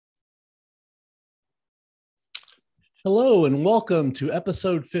Hello and welcome to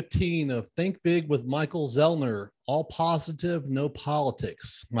episode 15 of Think Big with Michael Zellner, all positive, no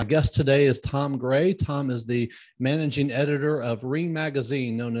politics. My guest today is Tom Gray. Tom is the managing editor of Ring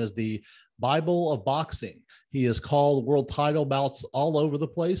Magazine, known as the Bible of Boxing. He has called world title bouts all over the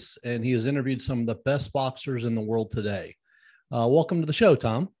place, and he has interviewed some of the best boxers in the world today. Welcome to the show,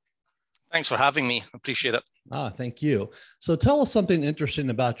 Tom. Thanks for having me. Appreciate it. Thank you. So tell us something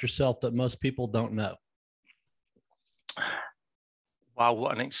interesting about yourself that most people don't know. Wow,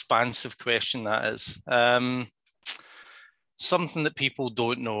 what an expansive question that is. Something that people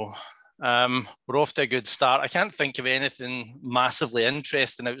don't know. We're off to a good start. I can't think of anything massively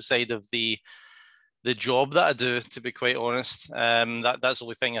interesting outside of the job that I do, to be quite honest. That's the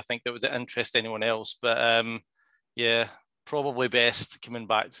only thing I think that would interest anyone else. But yeah, probably best coming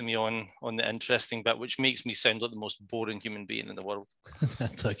back to me on the interesting bit, which makes me sound like the most boring human being in the world.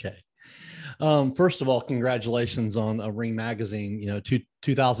 That's okay. First of all, congratulations on Ring Magazine.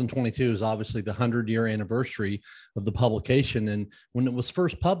 2022 is obviously the 100-year anniversary of the publication. And when it was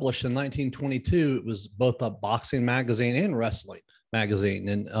first published in 1922, it was both a boxing magazine and wrestling magazine.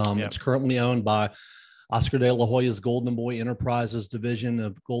 And It's currently owned by Oscar de la Hoya's Golden Boy Enterprises division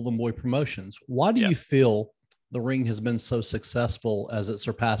of Golden Boy Promotions. Why do you feel the Ring has been so successful as it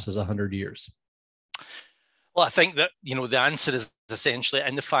surpasses 100 years? Well, I think that, the answer is essentially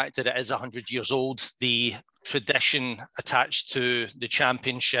in the fact that it is 100 years old, the tradition attached to the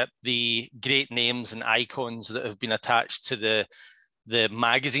championship, the great names and icons that have been attached to the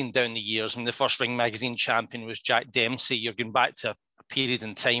magazine down the years. And the first Ring Magazine champion was Jack Dempsey. You're going back to a period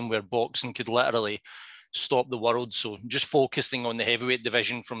in time where boxing could literally stop the world. So just focusing on the heavyweight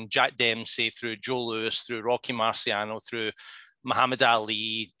division from Jack Dempsey through Joe Louis, through Rocky Marciano, through Muhammad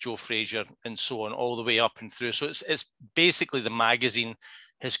Ali, Joe Frazier, and so on, all the way up and through. So it's basically the magazine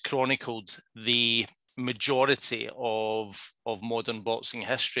has chronicled the majority of modern boxing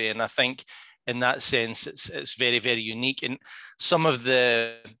history. And I think in that sense, it's very, very unique. And some of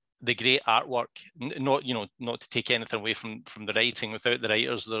the great artwork, not to take anything away from the writing, without the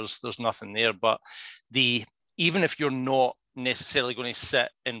writers, there's nothing there. But even if you're not necessarily going to sit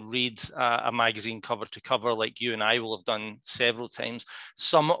and read a magazine cover to cover like you and I will have done several times,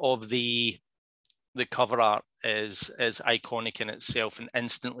 some of the cover art is iconic in itself and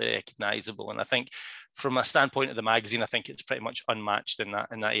instantly recognizable. And I think from a standpoint of the magazine, I think it's pretty much unmatched in that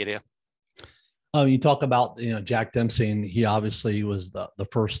area. You talk about Jack Dempsey, and he obviously was the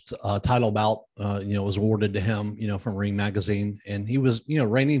first title bout was awarded to him from Ring Magazine, and he was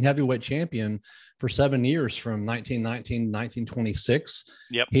reigning heavyweight champion for 7 years from 1919 to 1926.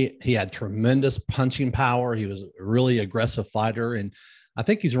 Yep. He had tremendous punching power. He was a really aggressive fighter, and I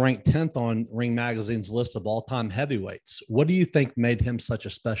think he's ranked 10th on Ring Magazine's list of all-time heavyweights. What do you think made him such a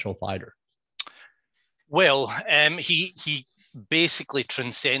special fighter? Well, he basically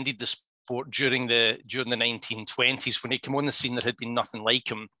transcended the sport during the 1920s. When he came on the scene, there had been nothing like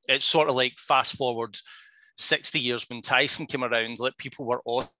him. It's sort of like fast forward 60 years when Tyson came around, like people were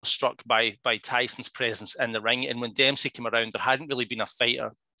awestruck by Tyson's presence in the ring. And when Dempsey came around, there hadn't really been a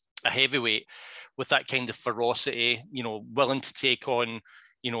fighter, a heavyweight, with that kind of ferocity, willing to take on,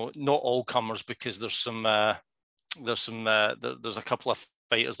 not all comers, because there's a couple of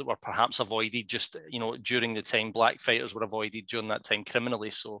fighters that were perhaps avoided just, during the time. Black fighters were avoided during that time criminally.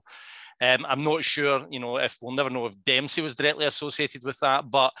 So I'm not sure, if we'll never know if Dempsey was directly associated with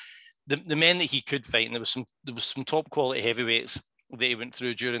that, but the men that he could fight, and there was some top quality heavyweights that he went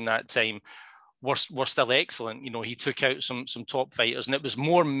through during that time, were still excellent. He took out some top fighters, and it was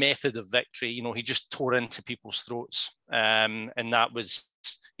more method of victory. He just tore into people's throats, and that was,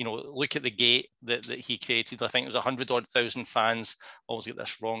 look at the gate that he created. I think it was 100,000 fans. I always get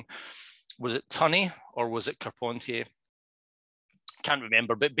this wrong. Was it Tunney or was it Carpentier? Can't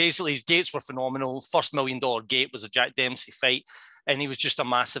remember, but basically his gates were phenomenal. First $1 million gate was a Jack Dempsey fight, and he was just a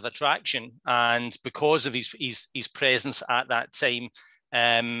massive attraction. And because of his presence at that time,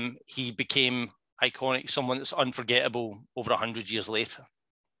 he became iconic, someone that's unforgettable over 100 years later.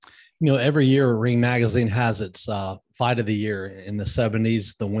 Every year Ring Magazine has its fight of the year. In the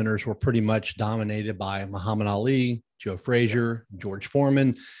 70s, the winners were pretty much dominated by Muhammad Ali, Joe Frazier, George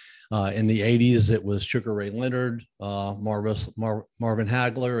Foreman. In the 80s, it was Sugar Ray Leonard, Marvin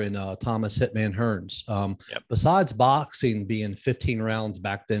Hagler, and Thomas Hitman Hearns. Besides boxing being 15 rounds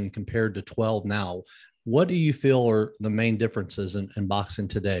back then compared to 12 now, what do you feel are the main differences in boxing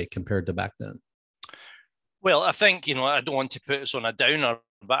today compared to back then? Well, I think, I don't want to put us on a downer,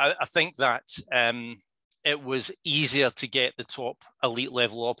 but I think that it was easier to get the top elite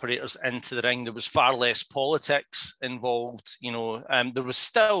level operators into the ring. There was far less politics involved. There was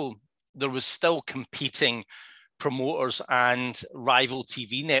still competing promoters and rival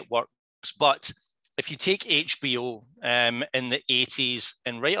TV networks. But if you take HBO in the 80s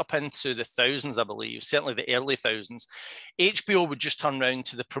and right up into the thousands, I believe, certainly the early thousands, HBO would just turn around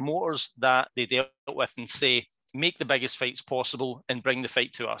to the promoters that they dealt with and say, make the biggest fights possible and bring the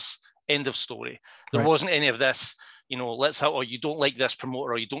fight to us. End of story. There wasn't any of this, you know, or you don't like this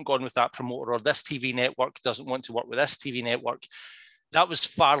promoter, or you don't go on with that promoter, or this TV network doesn't want to work with this TV network. That was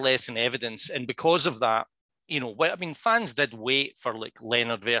far less in evidence. And because of that, you know, I mean, fans did wait for like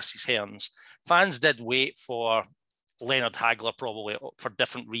Leonard versus Hearns. Fans did wait for Leonard Hagler, probably for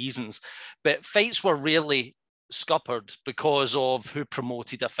different reasons. But fights were rarely scuppered because of who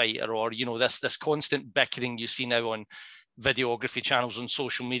promoted a fighter, or, you know, this constant bickering you see now on videography channels on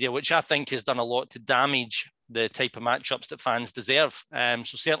social media, which I think has done a lot to damage the type of matchups that fans deserve.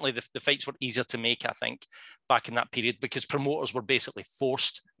 So certainly the fights were easier to make, I think, back in that period, because promoters were basically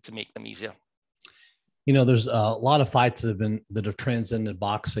forced to make them easier. You know, there's a lot of fights that have transcended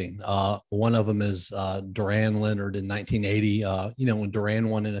boxing. One of them is Duran Leonard in 1980. You know, when Duran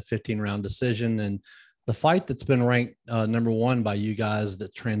won in a 15-round decision, and the fight that's been ranked number one by you guys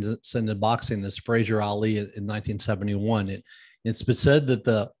that transcended boxing is Frazier Ali in 1971. It's been said that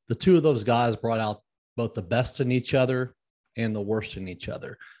the two of those guys brought out both the best in each other and the worst in each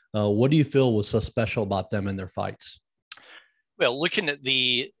other. What do you feel was so special about them in their fights? Well, looking at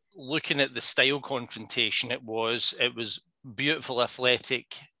the style confrontation, it was beautiful, athletic,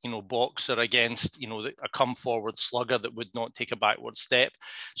 you know, boxer against, you know, a come forward slugger that would not take a backward step.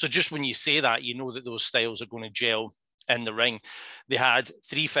 So just when you say that, you know that those styles are going to gel in the ring. They had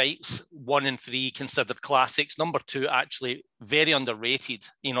 3 fights, 1 and 3 considered classics. Number 2, actually very underrated.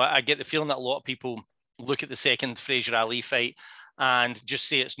 You know, I get the feeling that a lot of people look at the second Frazier Ali fight and just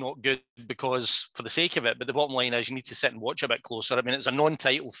say it's not good because for the sake of it. But the bottom line is you need to sit and watch a bit closer. I mean, it's a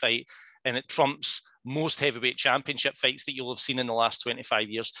non-title fight and it trumps most heavyweight championship fights that you'll have seen in the last 25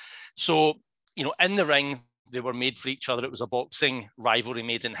 years. So, you know, in the ring, they were made for each other. It was a boxing rivalry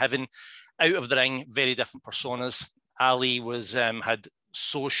made in heaven. Out of the ring, very different personas. Ali was had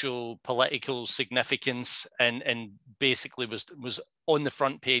social, political significance and basically was on the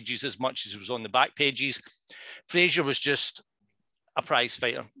front pages as much as he was on the back pages. Frazier was just a prize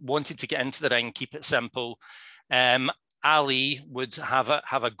fighter, wanted to get into the ring, keep it simple. Ali would have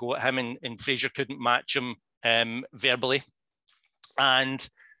a go at him, and Frazier couldn't match him verbally. And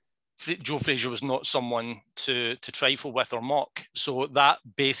Joe Frazier was not someone to trifle with or mock. So that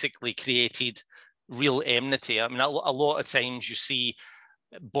basically created real enmity. I mean, a lot of times you see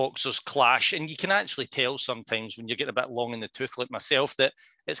boxers clash, and you can actually tell sometimes when you're getting a bit long in the tooth like myself that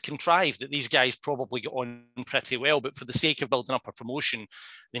it's contrived, that these guys probably get on pretty well, but for the sake of building up a promotion,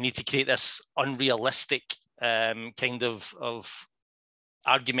 they need to create this unrealistic kind of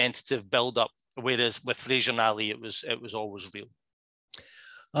argumentative build-up, whereas with Frazier and Ali, it was always real.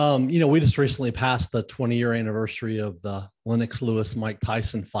 You know, we just recently passed the 20-year anniversary of the Lennox Lewis-Mike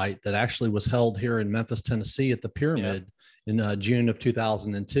Tyson fight that actually was held here in Memphis, Tennessee at the Pyramid in June of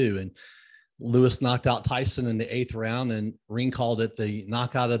 2002. And Lewis knocked out Tyson in the 8th round, and Ring called it the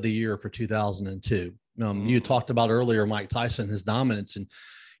knockout of the year for 2002. You talked about earlier Mike Tyson, his dominance. And,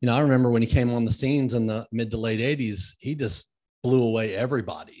 you know, I remember when he came on the scenes in the mid to late 80s, he just blew away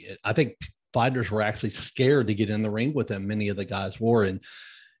everybody. I think fighters were actually scared to get in the ring with him. Many of the guys were. And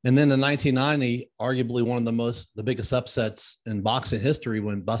then in 1990, arguably one of the biggest upsets in boxing history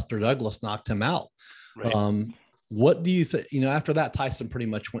when Buster Douglas knocked him out. Right. What do you think? You know, after that, Tyson pretty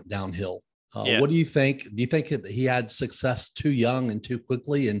much went downhill. What do you think? Do you think that he had success too young and too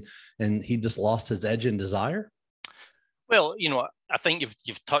quickly, and he just lost his edge and desire? Well, you know, I think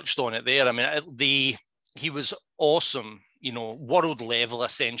you've touched on it there. I mean, he was awesome. You know, world level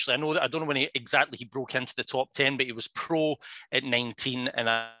essentially. I don't know when he broke into the top 10, but he was pro at 19 and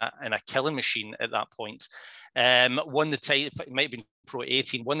a killing machine at that point. Won the title. It might have been pro at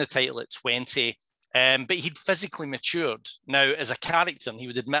 18. Won the title at 20. But he'd physically matured. Now, as a character, and he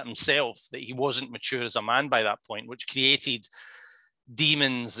would admit himself that he wasn't mature as a man by that point, which created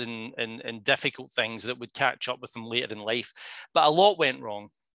demons and difficult things that would catch up with him later in life. But a lot went wrong.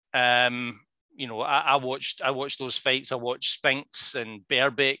 You know, I watched those fights. I watched Spinks and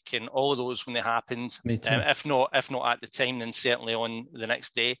Berbick and all of those when they happened. Me too. If not at the time, then certainly on the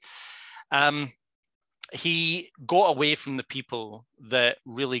next day. He got away from the people that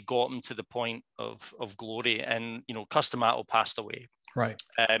really got him to the point of glory. And, you know, Customato passed away. Right.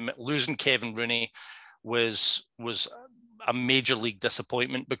 Losing Kevin Rooney was a major league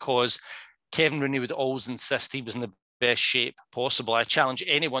disappointment, because Kevin Rooney would always insist he was in the best shape possible. I challenge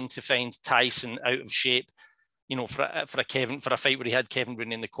anyone to find Tyson out of shape, for a fight where he had Kevin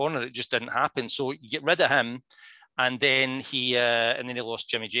Rooney in the corner. It just didn't happen. So you get rid of him, and then he lost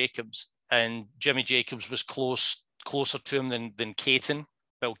Jimmy Jacobs, and Jimmy Jacobs was closer to him than Bill Caton,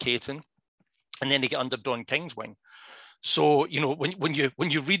 and then he got under Don King's wing. So, when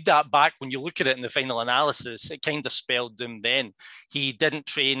you read that back, when you look at it in the final analysis, it kind of spelled doom then. He didn't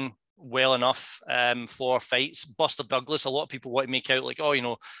train well enough for fights. Buster Douglas, a lot of people want to make out like,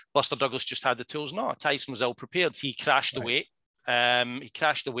 Buster Douglas just had the tools. No, Tyson was ill prepared. He crashed the weight. And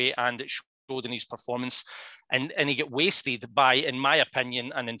it showed in his performance. And he got wasted by, in my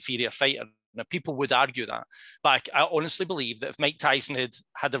opinion, an inferior fighter. Now, people would argue that, but I honestly believe that if Mike Tyson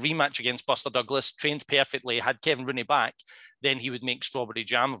had a rematch against Buster Douglas, trained perfectly, had Kevin Rooney back, then he would make strawberry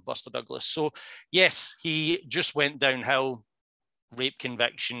jam of Buster Douglas. So, yes, he just went downhill. Rape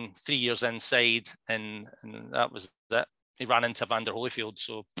conviction, 3 years inside, and that was it. He ran into Evander Holyfield.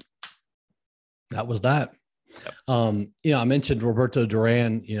 So that was that. Yep. I mentioned Roberto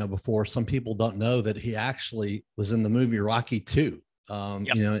Duran, before. Some people don't know that he actually was in the movie Rocky 2.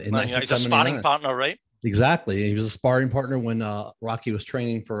 He's a sparring partner, right? Exactly. He was a sparring partner when Rocky was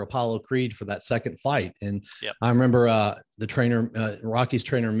training for Apollo Creed for that second fight. And I remember the trainer, Rocky's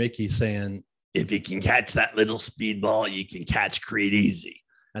trainer, Mickey, saying, "If you can catch that little speedball, you can catch Creed easy."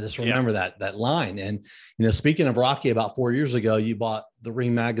 I just remember that line. And, speaking of Rocky, about 4 years ago, you bought the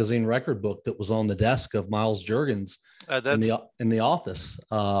Ring Magazine record book that was on the desk of Miles Juergens in the office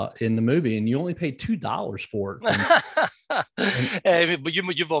in the movie. And you only paid $2 for it.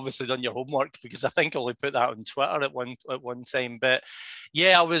 But you've obviously done your homework, because I think I only put that on Twitter at one time. But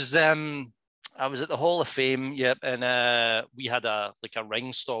yeah, I was at the Hall of Fame. Yep. And we had a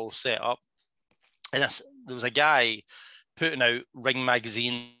ring stall set up. And there was a guy putting out Ring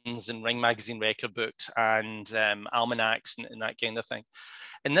magazines and Ring magazine record books and almanacs and that kind of thing.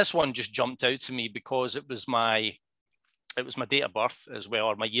 And this one just jumped out to me because it was my date of birth as well,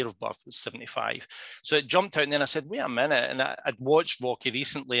 or my year of birth was 75. So it jumped out, and then I said, wait a minute. And I'd watched Rocky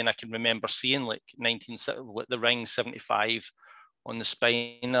recently, and I can remember seeing the Ring 75 on the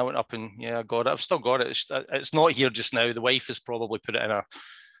spine. I went up and I got it. I've still got it. It's not here just now. The wife has probably put it in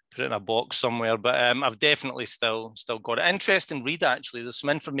a box somewhere, but I've definitely still got it. Interesting read, actually. There's some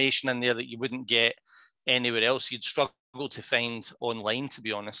information in there that you wouldn't get anywhere else. You'd struggle to find online, to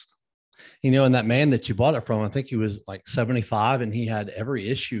be honest. And that man that you bought it from, I think he was like 75, and he had every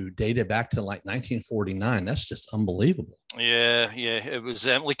issue dated back to like 1949. That's just unbelievable. Yeah. It was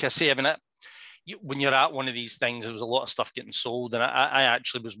like I say, when you're at one of these things, there was a lot of stuff getting sold, and I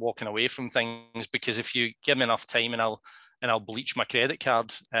actually was walking away from things, because if you give me enough time, and I'll bleach my credit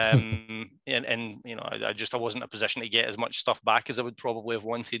card. I wasn't in a position to get as much stuff back as I would probably have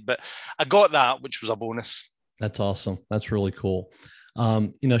wanted, but I got that, which was a bonus. That's awesome. That's really cool.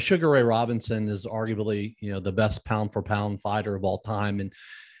 Sugar Ray Robinson is arguably, the best pound for pound fighter of all time. And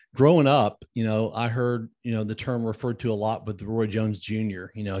growing up, I heard, the term referred to a lot with Roy Jones Jr.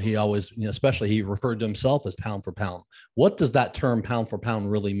 He always, especially he referred to himself as pound for pound. What does that term pound for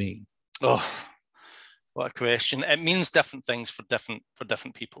pound really mean? Oh, what a question. It means different things for different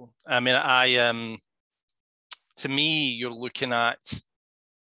people. To me, you're looking at,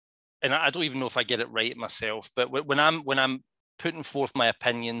 and I don't even know if I get it right myself, but when I'm putting forth my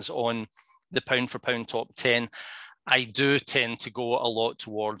opinions on the pound for pound top 10, I do tend to go a lot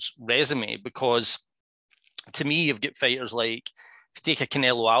towards resume, because to me, you've got fighters like, if you take a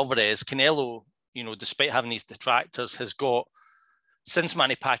Canelo Alvarez, despite having these detractors, has got, since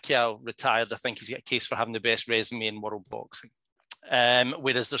Manny Pacquiao retired, I think he's got a case for having the best resume in world boxing.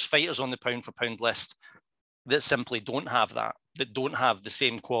 Whereas there's fighters on the pound for pound list that simply don't have that don't have the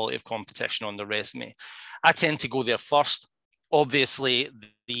same quality of competition on their resume. I tend to go there first. Obviously,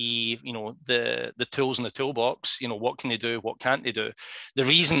 the tools in the toolbox, what can they do? What can't they do? The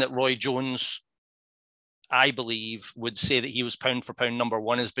reason that Roy Jones, I believe, would say that he was pound for pound number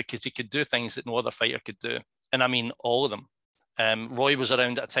one is because he could do things that no other fighter could do. And I mean, all of them. Roy was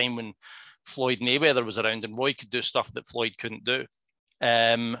around at a time when Floyd Mayweather was around, and Roy could do stuff that Floyd couldn't do.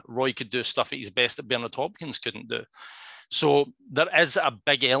 Roy could do stuff at his best that Bernard Hopkins couldn't do. So there is a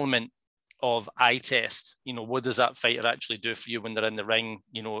big element of eye test. What does that fighter actually do for you when they're in the ring?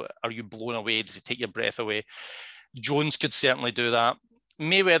 Are you blown away? Does it take your breath away? Jones could certainly do that.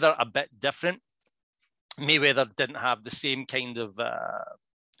 Mayweather, a bit different. Mayweather didn't have the same kind of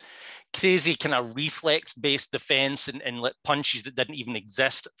crazy kind of reflex-based defense and punches that didn't even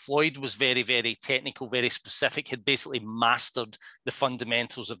exist. Floyd was very, very technical, very specific, had basically mastered the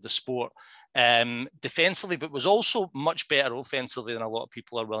fundamentals of the sport defensively, but was also much better offensively than a lot of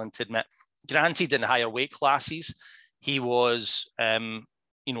people are willing to admit. Granted, in higher weight classes, he was,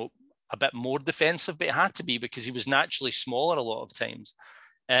 a a bit more defensive, but it had to be because he was naturally smaller a lot of times.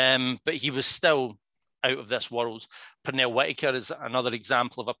 But he was still out of this world. Pernell Whitaker is another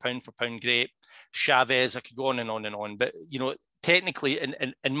example of a pound for pound great. Chavez, I could go on and on and on. But, you know, technically,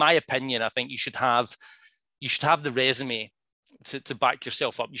 in my opinion, I think you should have the resume to back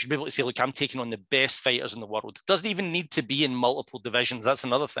yourself up. You should be able to say, look, I'm taking on the best fighters in the world. It doesn't even need to be in multiple divisions. That's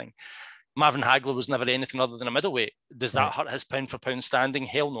another thing. Marvin Hagler was never anything other than a middleweight. Does that hurt his pound for pound standing?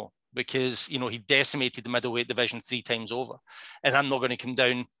 Hell no, because, you know, he decimated the middleweight division 3 times over. And I'm not going to come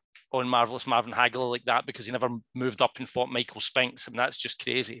down on Marvelous Marvin Hagler like that because he never moved up and fought Michael Spinks, and that's just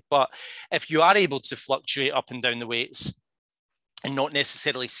crazy. But if you are able to fluctuate up and down the weights and not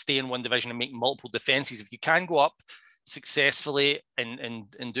necessarily stay in one division and make multiple defenses, if you can go up successfully and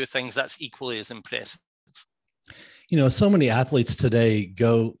do things, that's equally as impressive. You know, so many athletes today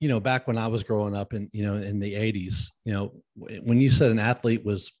go, you know, back when I was growing up in, you know, in the 80s, you know, when you said an athlete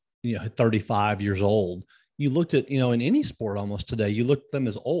was, you know, 35 years old, you looked at, you know, in any sport almost today, you look at them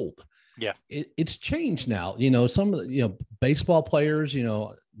as old. Yeah. It's changed now. You know, some of the, you know, baseball players, you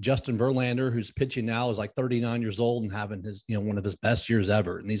know, Justin Verlander, who's pitching now, is like 39 years old and having his, you know, one of his best years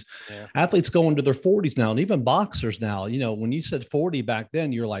ever. And these athletes go into their 40s now, and even boxers now, you know, when you said 40 back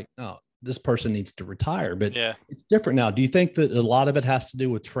then, you're like, oh, this person needs to retire. But it's different now. Do you think that a lot of it has to do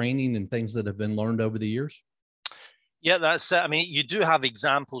with training and things that have been learned over the years? Yeah, that's it. I mean, you do have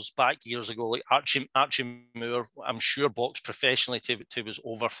examples back years ago, like Archie Moore, I'm sure boxed professionally till he was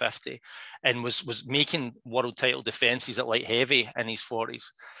over 50 and was making world title defenses at light heavy in his 40s.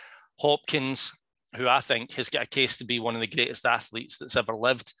 Hopkins, who I think has got a case to be one of the greatest athletes that's ever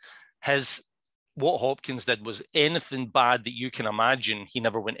lived, what Hopkins did was anything bad that you can imagine, he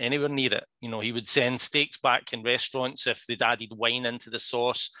never went anywhere near it. You know, he would send steaks back in restaurants if they'd added wine into the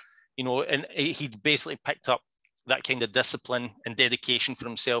sauce, you know, and he'd basically picked up that kind of discipline and dedication for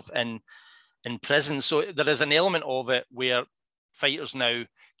himself in prison. So there is an element of it where fighters now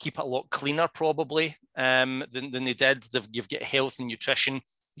keep it a lot cleaner probably than they did. You've got health and nutrition.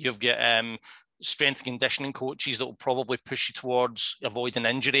 You've got strength and conditioning coaches that will probably push you towards avoiding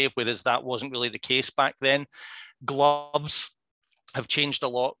injury, whereas that wasn't really the case back then. Gloves have changed a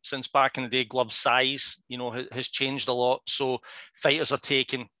lot since back in the day. Glove size, you know, has changed a lot. So fighters are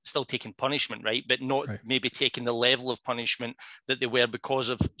still taking punishment, right? But not maybe taking the level of punishment that they were because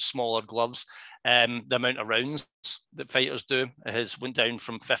of smaller gloves. The amount of rounds that fighters do has went down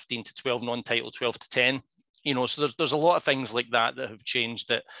from 15 to 12, non-title 12 to 10. You know, so there's a lot of things like that have changed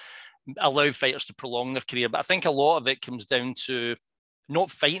that allow fighters to prolong their career. But I think a lot of it comes down to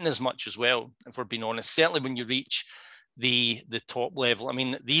not fighting as much as well, if we're being honest. Certainly when you reach the top level. I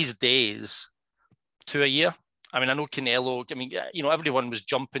mean, these days, 2 a year. I mean, I know Canelo, I mean, you know, everyone was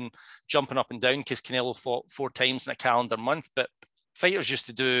jumping up and down because Canelo fought 4 times in a calendar month, but fighters used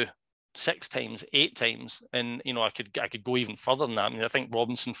to do 6 times, 8 times. And, you know, I could go even further than that. I mean, I think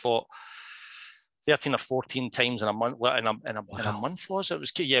Robinson fought 13 or 14 times in a month. In a month was it? It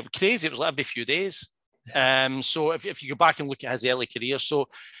was crazy. It was like every few days. So if you go back and look at his early career, so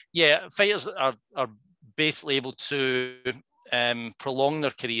yeah, fighters are basically able to prolong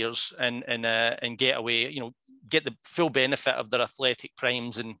their careers and get away, you know, get the full benefit of their athletic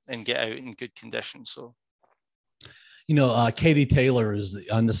primes and get out in good condition. So, you know, Katie Taylor is the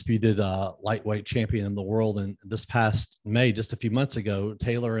undisputed lightweight champion in the world. And this past May, just a few months ago,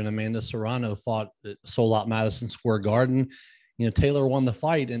 Taylor and Amanda Serrano fought at Sold Out Madison Square Garden. You know, Taylor won the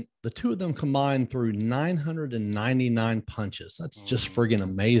fight, and the two of them combined through 999 punches. That's just friggin'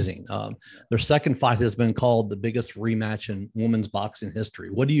 amazing. Their second fight has been called the biggest rematch in women's boxing history.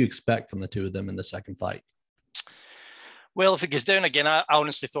 What do you expect from the two of them in the second fight? Well, if it goes down again, I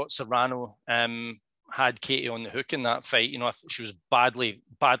honestly thought Serrano had Katie on the hook in that fight. You know, she was badly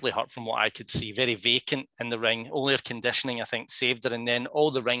hurt from what I could see, very vacant in the ring. Only her conditioning, I think, saved her. And then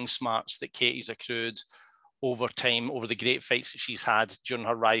all the ring smarts that Katie's accrued over time, over the great fights that she's had during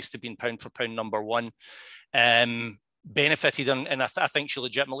her rise to being pound for pound number one, benefited, and I think she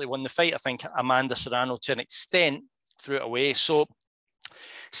legitimately won the fight. I think Amanda Serrano, to an extent, threw it away. So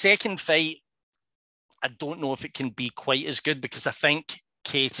second fight, I don't know if it can be quite as good, because I think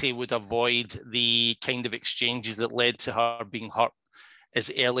Katie would avoid the kind of exchanges that led to her being hurt as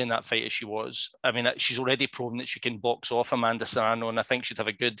early in that fight as she was. I mean, she's already proven that she can box off Amanda Serrano, and I think she'd have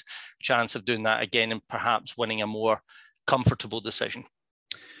a good chance of doing that again and perhaps winning a more comfortable decision.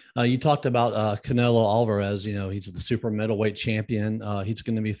 You talked about Canelo Alvarez. You know, he's the super middleweight champion. He's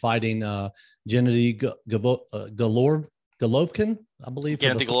going to be fighting Gennady Golovkin, I believe.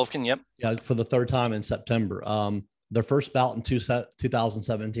 Gennady Golovkin, yep. Yeah, for the third time in September. Their first bout in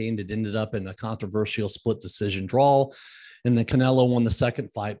 2017, it ended up in a controversial split decision draw. and then Canelo won the second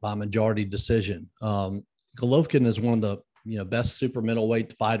fight by majority decision. Golovkin is one of the best super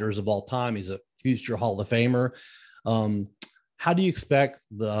middleweight fighters of all time. He's a future Hall of Famer. How do you expect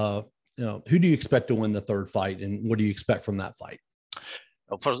who do you expect to win the third fight, and what do you expect from that fight?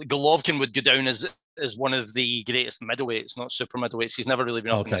 Well, first, Golovkin would go down as one of the greatest middleweights, not super middleweights. He's never really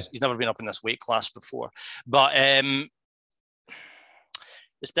been up. He's never been up in this weight class before, but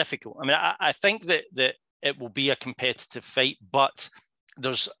it's difficult. I mean, I think that it will be a competitive fight, but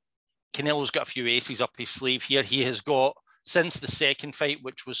Canelo's got a few aces up his sleeve here. He has got, since the second fight,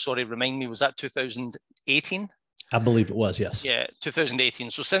 which was, remind me, was that 2018? I believe it was, yes. Yeah,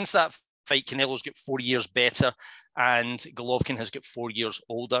 2018. So since that fight, Canelo's got 4 years better, and Golovkin has got 4 years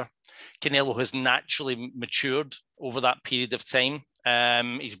older. Canelo has naturally matured over that period of time.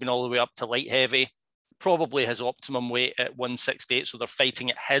 He's been all the way up to light heavy, probably his optimum weight at 168. So they're fighting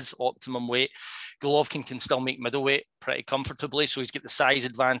at his optimum weight. Golovkin can still make middleweight pretty comfortably. So he's got the size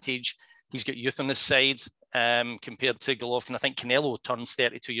advantage. He's got youth on his side compared to Golovkin. I think Canelo turns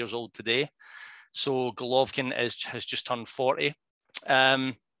 32 years old today. So Golovkin has just turned 40.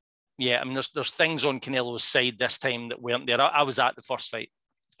 Yeah, I mean, there's things on Canelo's side this time that weren't there. I was at the first fight,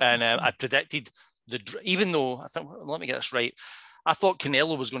 and I predicted even though let me get this right. I thought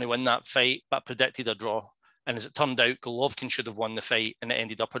Canelo was going to win that fight, but I predicted a draw. And as it turned out, Golovkin should have won the fight, and it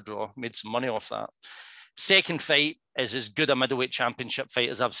ended up a draw. Made some money off that. Second fight is as good a middleweight championship fight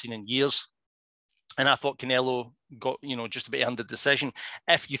as I've seen in years. And I thought Canelo got, just about under decision.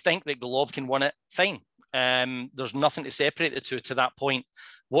 If you think that Golovkin won it, fine. There's nothing to separate the two to that point.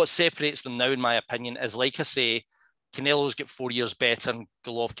 What separates them now, in my opinion, is, like I say, Canelo's got 4 years better, and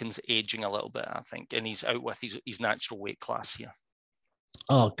Golovkin's aging a little bit, I think, and he's out with his natural weight class here.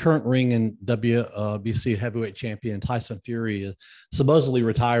 Current ring and WBC heavyweight champion Tyson Fury supposedly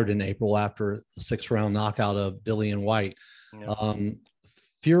retired in April after the 6-round knockout of Dillian White. Yeah.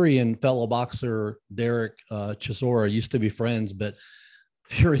 Fury and fellow boxer Derek Chisora used to be friends, but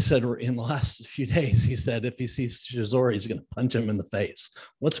Fury said in the last few days, he said if he sees Chisora, he's going to punch him in the face.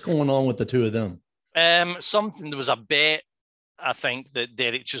 What's going on with the two of them? There was a bet, I think, that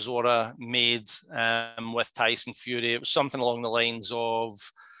Derek Chisora made with Tyson Fury. It was something along the lines of,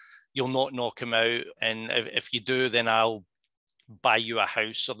 you'll not knock him out, and if you do, then I'll buy you a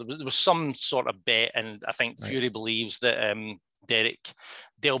house. So there was some sort of bet, and I think Fury believes that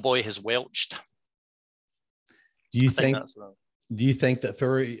Del Boy has welched. Do you think that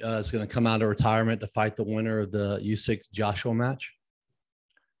Fury is going to come out of retirement to fight the winner of the Usyk Joshua match?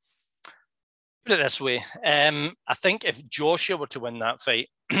 Put it this way. I think if Joshua were to win that fight,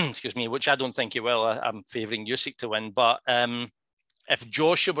 excuse me, which I don't think he will, I'm favouring Usyk to win, but if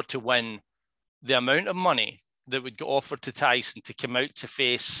Joshua were to win, the amount of money that would get offered to Tyson to come out to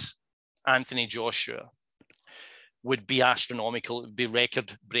face Anthony Joshua would be astronomical. It would be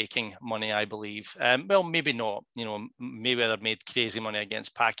record-breaking money, I believe. Well, maybe not. Mayweather made crazy money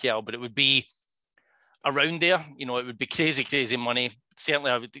against Pacquiao, but it would be around there. It would be crazy, crazy money.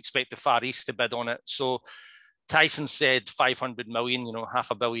 Certainly, I would expect the Far East to bid on it. So Tyson said 500 million,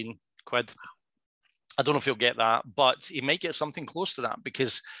 £500 million. I don't know if he'll get that, but he might get something close to that,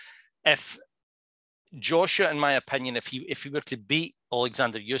 because if Joshua, in my opinion, if he were to beat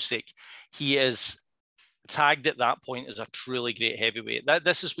Alexander Usyk, he is tagged at that point as a truly great heavyweight.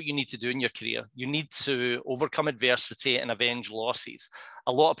 This is what you need to do in your career. You need to overcome adversity and avenge losses.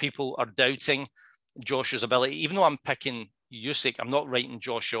 A lot of people are doubting Joshua's ability. Even though I'm picking Usyk, I'm not writing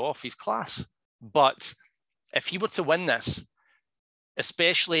Joshua off his class. But if he were to win this,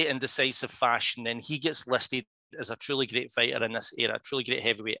 especially in decisive fashion, then he gets listed as a truly great fighter in this era, a truly great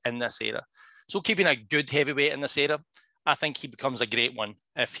heavyweight in this era. So keeping a good heavyweight in this era, I think he becomes a great one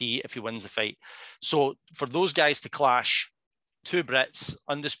if he wins the fight. So for those guys to clash, two Brits,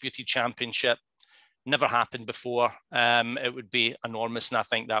 undisputed championship, never happened before. It would be enormous, and I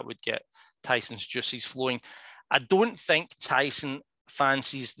think that would get Tyson's juices flowing. I don't think Tyson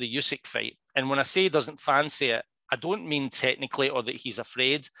fancies the Usyk fight. And when I say he doesn't fancy it, I don't mean technically or that he's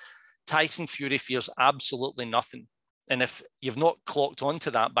afraid. Tyson Fury fears absolutely nothing. And if you've not clocked onto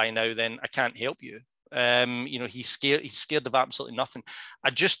that by now, then I can't help you. He's scared of absolutely nothing. I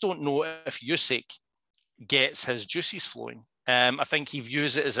just don't know if Usyk gets his juices flowing. I think he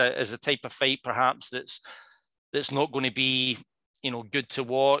views it as a type of fight, perhaps that's not going to be, good to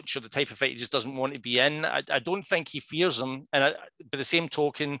watch, or the type of fight he just doesn't want to be in. I don't think he fears him. And by the same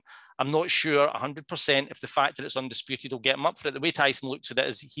token, I'm not sure 100% if the fact that it's undisputed will get him up for it. The way Tyson looks at it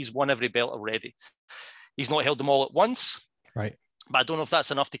is he's won every belt already. He's not held them all at once. Right. But I don't know if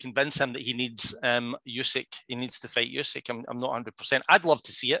that's enough to convince him that he needs Usyk. He needs to fight Usyk. I'm not 100%. I'd love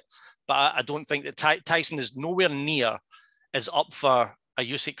to see it, but I don't think that Tyson is nowhere near as up for a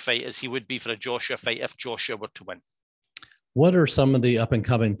Usyk fight as he would be for a Joshua fight if Joshua were to win. What are some of the up and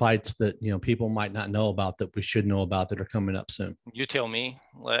coming fights that, you know, people might not know about that we should know about that are coming up soon? You tell me.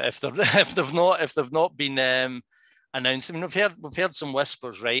 If they've not been announced. I mean, we've heard some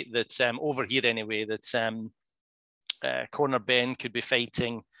whispers, right? That over here anyway, that Conor Benn could be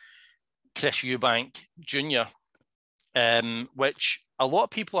fighting Chris Eubank Jr., which a lot of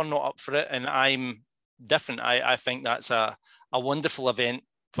people are not up for it, and I'm different. I think that's a wonderful event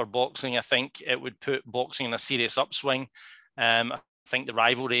for boxing. I think it would put boxing in a serious upswing. I think the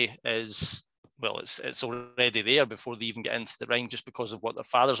rivalry is, well, it's already there before they even get into the ring, just because of what their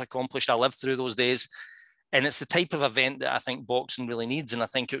fathers accomplished. I lived through those days, and it's the type of event that I think boxing really needs, and I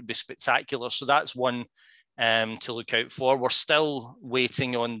think it would be spectacular. So that's one to look out for. We're still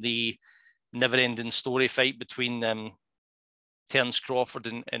waiting on the never-ending story fight between Terence Crawford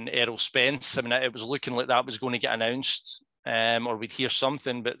and Errol Spence. I mean, it was looking like that was going to get announced, or we'd hear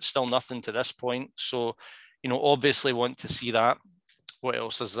something, but still nothing to this point. So, you know, obviously want to see that. What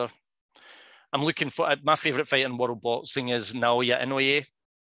else is there? I'm looking for, my favourite fight in world boxing is Naoya Inoue.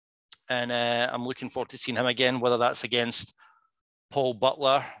 And I'm looking forward to seeing him again, whether that's against Paul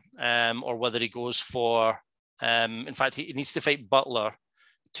Butler or whether he goes for, in fact, he needs to fight Butler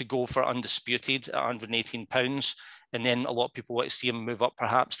to go for undisputed at 118 pounds. And then a lot of people want to see him move up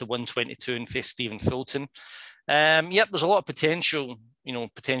perhaps to 122 and face Stephen Fulton. Yep, there's a lot of potential, you know,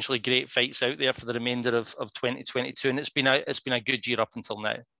 potentially great fights out there for the remainder of 2022. And it's been a good year up until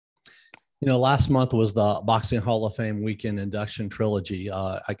now. You know, last month was the Boxing Hall of Fame weekend induction trilogy.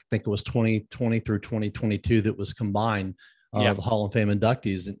 I think it was 2020 through 2022 that was combined. The Hall of Fame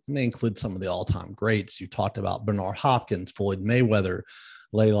inductees, and they include some of the all-time greats. You talked about Bernard Hopkins, Floyd Mayweather,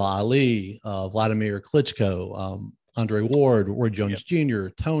 Layla Ali, Vladimir Klitschko, Andre Ward, Roy Jones Jr.,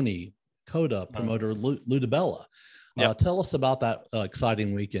 Tony, Coda, promoter Lou DiBella. Tell us about that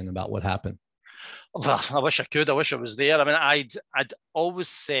exciting weekend, about what happened. Well, I wish I could. I wish I was there. I mean, I'd always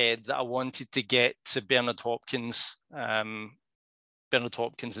said that I wanted to get to Bernard Hopkins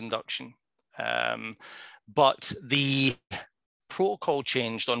induction. But the protocol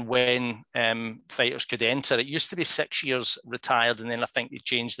changed on when fighters could enter. It used to be 6 years retired, and then I think they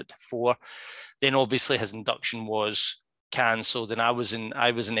changed it to 4. Then obviously his induction was cancelled, and I was in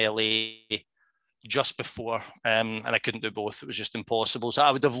LA just before, and I couldn't do both. It was just impossible. So I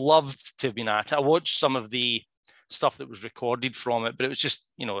would have loved to have been at it. I watched some of the stuff that was recorded from it, but it was just,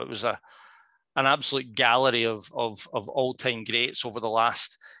 you know, it was an absolute gallery of all-time greats over the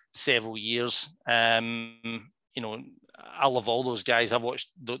last several years. You know, I love all those guys. I've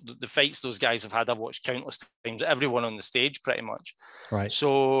watched the fights those guys have had. I've watched countless times. Everyone on the stage, pretty much. Right.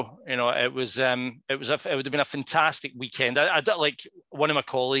 So, you know, it would have been a fantastic weekend. I like one of my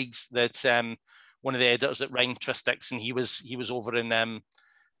colleagues that one of the editors at Ring, Tris Dixon, he was over in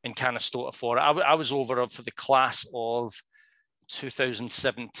Canastota for it. I was over for the class of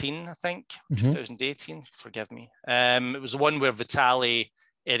 2017, I think, 2018. Forgive me. It was the one where Vitali,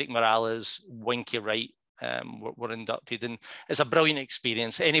 Eric Morales, Winky Wright were inducted, and it's a brilliant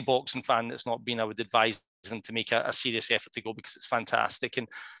experience. Any boxing fan that's not been, I would advise them to make a serious effort to go, because it's fantastic. And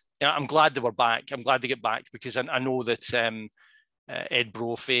you know, I'm glad they were back. I'm glad they get back, because I know that Ed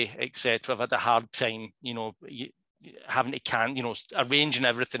Brophy, etc., have had a hard time, you know, having to arranging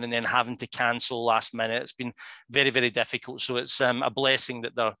everything and then having to cancel last minute. It's been very, very difficult. So it's a blessing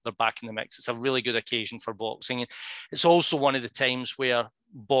that they're back in the mix. It's a really good occasion for boxing. It's also one of the times where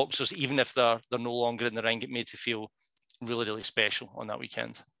boxers, even if they're no longer in the ring, get made to feel really, really special on that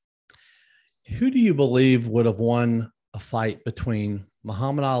weekend. Who do you believe would have won a fight between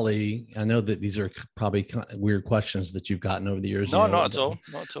Muhammad Ali? I know that these are probably weird questions that you've gotten over the years. No, not at all.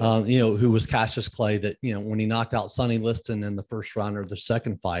 Not at all. You know, who was Cassius Clay, that, you know, when he knocked out Sonny Liston in the first round of the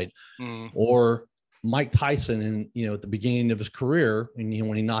second fight, or Mike Tyson in, you know, at the beginning of his career, and, you know,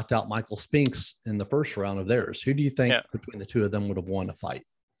 when he knocked out Michael Spinks in the first round of theirs. Who do you think between the two of them would have won a fight?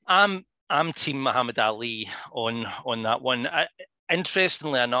 I'm team Muhammad Ali on that one.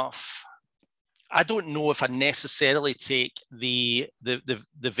 Interestingly enough, I don't know if I necessarily take the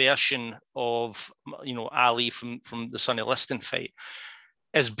version of, you know, Ali from the Sonny Liston fight.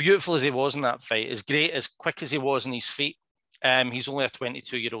 As beautiful as he was in that fight, as great, as quick as he was on his feet, he's only a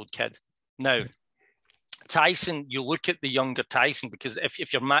 22-year-old kid. Now, Tyson, you look at the younger Tyson, because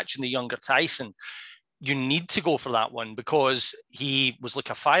if you're matching the younger Tyson, you need to go for that one, because he was like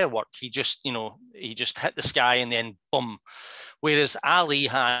a firework. He just hit the sky and then boom. Whereas Ali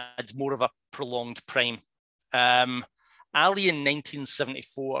had more of a prolonged prime. Ali in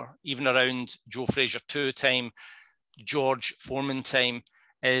 1974, even around Joe Frazier 2 time, George Foreman time,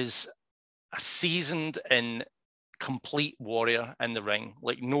 is a seasoned and complete warrior in the ring,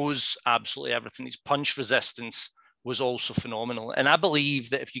 like knows absolutely everything. His punch resistance was also phenomenal. And I believe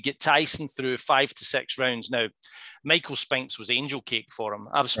that if you get Tyson through 5 to 6 rounds, now, Michael Spinks was angel cake for him.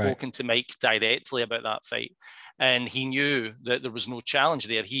 I've spoken to Mike directly about that fight, and he knew that there was no challenge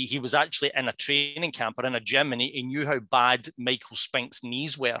there. He was actually in a training camp or in a gym, and he knew how bad Michael Spinks'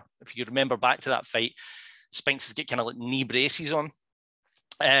 knees were. If you remember back to that fight, Spinks has got kind of like knee braces on.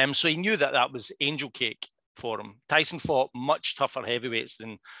 So he knew that that was angel cake for him. Tyson fought much tougher heavyweights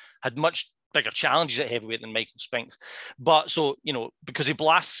had much bigger challenges at heavyweight than Michael Spinks. But so, because he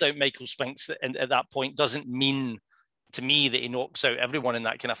blasts out Michael Spinks at that point doesn't mean to me that he knocks out everyone in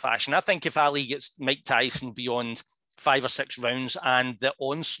that kind of fashion. I think if Ali gets Mike Tyson beyond 5 or 6 rounds and the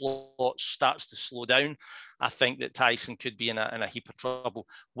onslaught starts to slow down, I think that Tyson could be in a heap of trouble.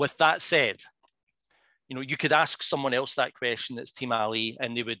 With that said, you could ask someone else that question that's Team Ali,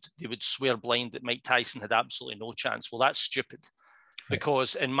 and they would swear blind that Mike Tyson had absolutely no chance. Well, that's stupid.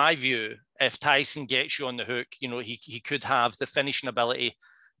 Because in my view, if Tyson gets you on the hook, he could have the finishing ability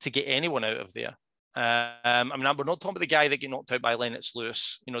to get anyone out of there. We're not talking about the guy that got knocked out by Lennox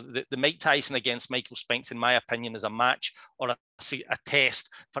Lewis. The Mike Tyson against Michael Spinks, in my opinion, is a match or a test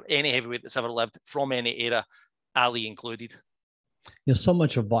for any heavyweight that's ever lived from any era, Ali included. So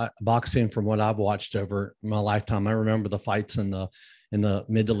much of boxing, from what I've watched over my lifetime, I remember the fights in the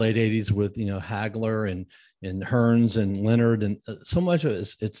mid to late 80s with Hagler and Hearns and Leonard, and so much of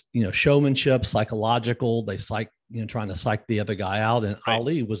it's showmanship, psychological. They trying to psych the other guy out, and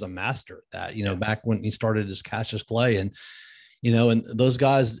Ali was a master at that. Back when he started as Cassius Clay, and and those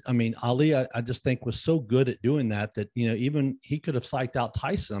guys. I mean, Ali, I just think was so good at doing that even he could have psyched out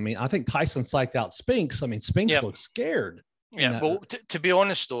Tyson. I mean, I think Tyson psyched out Spinks. I mean, Spinks looked scared. Yeah, well, to be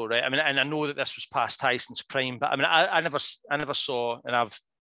honest though, right? I mean, and I know that this was past Tyson's prime, but I mean, I never saw, and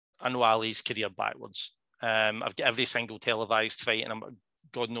I know Ali's career backwards. I've got every single televised fight, and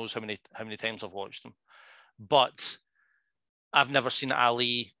God knows how many times I've watched them, but I've never seen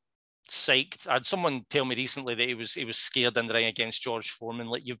Ali psyched. I had someone tell me recently that he was scared in the ring against George Foreman.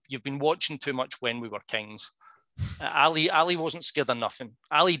 Like you've been watching too much When We Were Kings. Ali wasn't scared of nothing.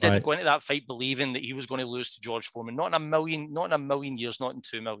 Ali didn't go into that fight believing that he was going to lose to George Foreman. Not in a million years, not in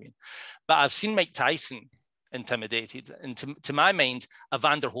 2 million. But I've seen Mike Tyson intimidated. And to my mind,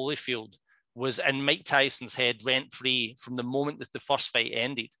 Evander Holyfield was in Mike Tyson's head rent-free from the moment that the first fight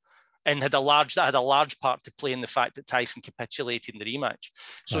ended, and had a large part to play in the fact that Tyson capitulated in the rematch.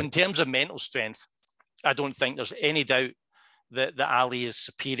 So in terms of mental strength, I don't think there's any doubt that Ali is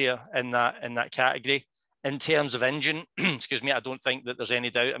superior in that category. In terms of engine, excuse me, I don't think that there's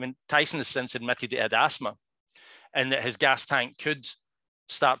any doubt. I mean, Tyson has since admitted he had asthma, and that his gas tank could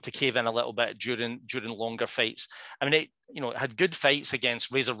start to cave in a little bit during longer fights. I mean, it had good fights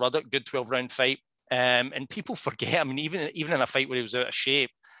against Razor Ruddock, good 12-round fight, and people forget. I mean, even in a fight where he was out of shape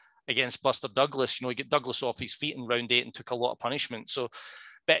against Buster Douglas, he got Douglas off his feet in round 8 and took a lot of punishment. So,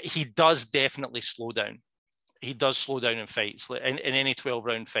 but he does definitely slow down. He does slow down in fights. In any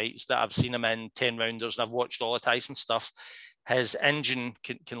 12-round fights that I've seen him in, 10-rounders, and I've watched all of Tyson stuff, his engine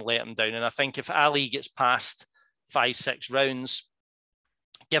can let him down. And I think if Ali gets past 5-6 rounds,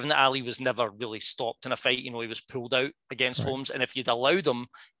 given that Ali was never really stopped in a fight, he was pulled out against Holmes, and if you'd allowed him,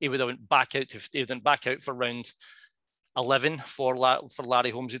 he would have went back out for round 11 for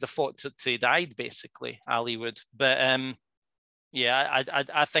Larry Holmes. He'd have fought till he died, basically, Ali would. But I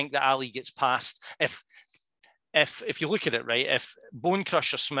think that Ali gets past, if you look at it, right, if Bone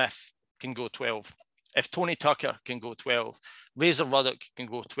Crusher Smith can go 12, if Tony Tucker can go 12, Razor Ruddock can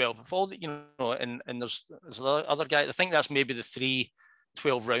go 12, if all the, and there's other guys, I think that's maybe the 3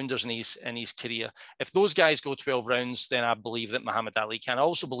 12-rounders in his career. If those guys go 12 rounds, then I believe that Muhammad Ali can. I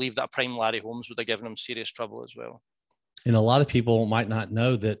also believe that prime Larry Holmes would have given him serious trouble as well. And a lot of people might not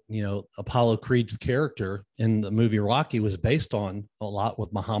know that, Apollo Creed's character in the movie Rocky was based on a lot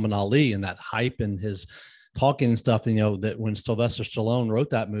with Muhammad Ali and that hype and his talking and stuff. That when Sylvester Stallone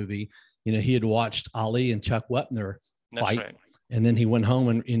wrote that movie, he had watched Ali and Chuck Wepner fight. Right. And then he went home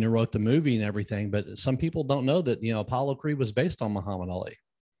and wrote the movie and everything. But some people don't know that, Apollo Creed was based on Muhammad Ali.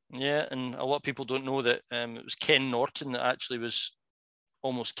 Yeah. And a lot of people don't know that it was Ken Norton that actually was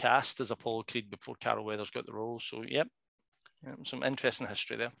almost cast as Apollo Creed before Carol Weathers got the role. So, yep. Some interesting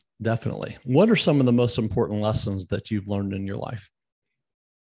history there. Definitely. What are some of the most important lessons that you've learned in your life?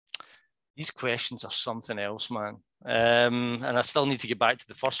 These questions are something else, man. And I still need to get back to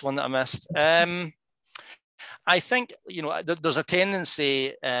the first one that I missed. I think, there's a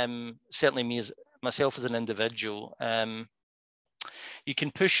tendency, certainly myself as an individual, you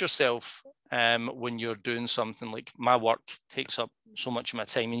can push yourself when you're doing something. Like my work takes up so much of my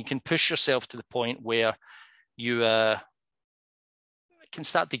time, and you can push yourself to the point where you can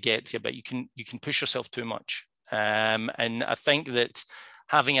start to get to you, but you can push yourself too much. And I think that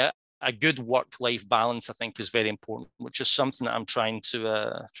having a good work-life balance, I think, is very important, which is something that I'm trying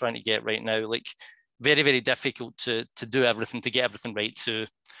to get right now. Like, very, very difficult to do everything, to get everything right, to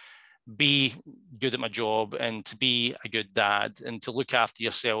be good at my job and to be a good dad and to look after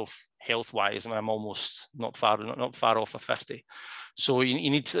yourself health-wise. I mean, I'm almost not far off of 50. So you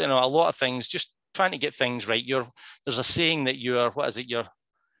need to, a lot of things, just trying to get things right. There's a saying that you're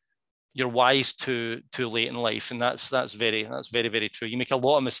wise too late in life, and that's very, very true. You make a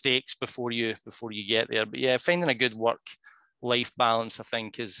lot of mistakes before you get there. But yeah, finding a good work-life balance, I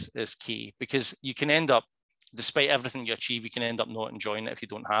think, is key, because you can end up, despite everything you achieve, you can end up not enjoying it if you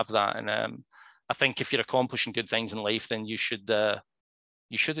don't have that. And I think if you're accomplishing good things in life, then you should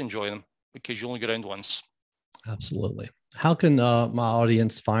enjoy them, because you only go around once. Absolutely. How can my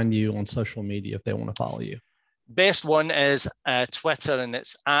audience find you on social media if they want to follow you? Best one is Twitter, and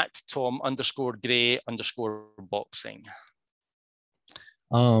it's at Tom_Gray_boxing.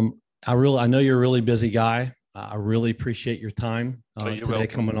 I know you're a really busy guy. I really appreciate your time today, welcome.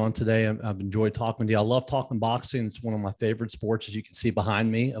 Coming on today. I've enjoyed talking to you. I love talking boxing. It's one of my favorite sports, as you can see behind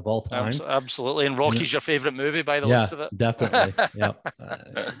me, of all time. Absolutely. And Rocky's your favorite movie, by the looks of it. Definitely. Yep.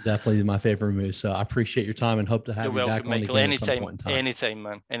 Definitely my favorite movie. So I appreciate your time and hope to have you back on again at some point in time. Anytime,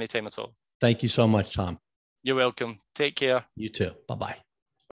 man. Anytime at all. Thank you so much, Tom. You're welcome. Take care. You too. Bye-bye.